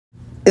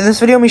In this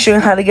video, I'm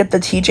showing how to get the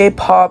TJ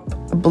Pop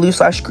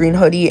blue/green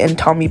hoodie and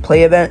Tommy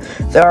Play event.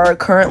 There are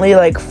currently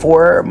like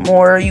 4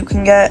 more you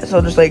can get, so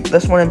just like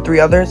this one and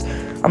 3 others.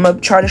 I'm gonna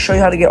try to show you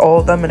how to get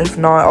all of them, and if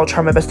not, I'll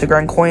try my best to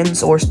grind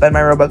coins or spend my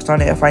Robux on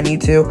it if I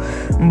need to.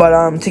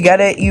 But to get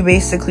it, you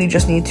basically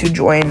just need to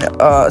join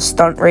a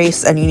stunt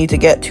race, and you need to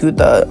get to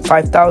the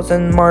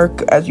 5,000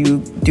 mark as you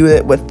do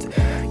it with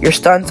your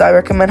stunts. I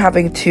recommend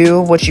having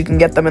 2, which you can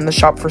get them in the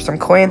shop for some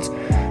coins.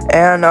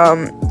 And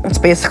that's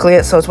basically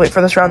it. So let's wait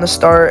for this round to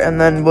start,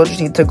 and then we'll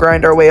just need to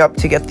grind our way up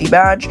to get the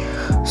badge.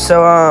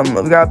 So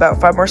we got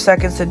about 5 more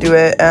seconds to do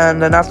it,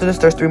 and then after this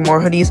there's 3 more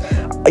hoodies.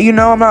 You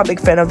know, I'm not a big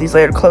fan of these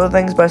layered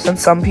clothings, but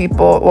since some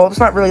people, well, it's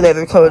not really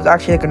layered clothes, it's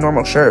actually like a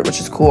normal shirt, which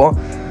is cool.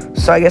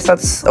 So I guess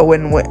that's a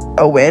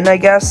win, I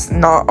guess.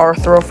 Not our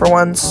throw for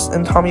once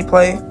in Tommy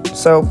Play,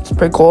 so it's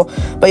pretty cool.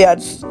 But yeah,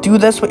 just do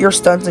this with your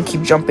stunts and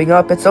keep jumping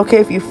up. It's okay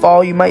if you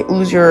fall, you might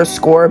lose your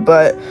score,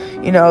 but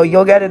you know,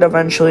 you'll get it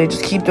eventually.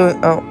 Just keep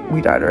doing. Oh,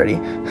 we died already.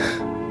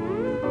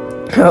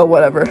 Oh,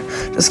 whatever,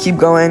 just keep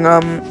going.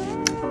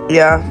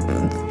 Yeah,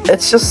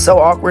 it's just so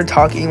awkward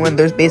talking when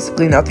there's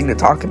basically nothing to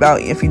talk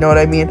about, if you know what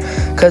I mean,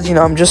 because you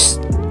know, I'm just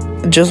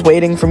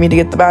waiting for me to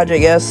get the badge, I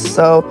guess.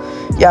 So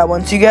yeah,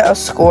 once you get a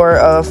score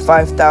of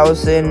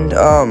 5,000,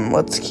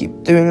 let's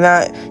keep doing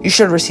that, you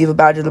should receive a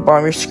badge at the bottom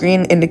of your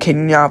screen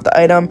indicating you have the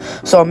item.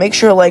 So make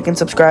sure to like and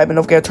subscribe, and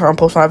don't forget to turn on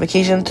post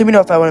notifications to let me know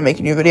if I want to make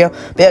a new video.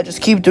 But yeah,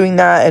 just keep doing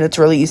that, and it's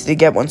really easy to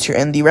get once you're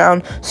in the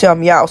round. So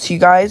yeah, I'll see you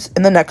guys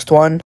in the next one.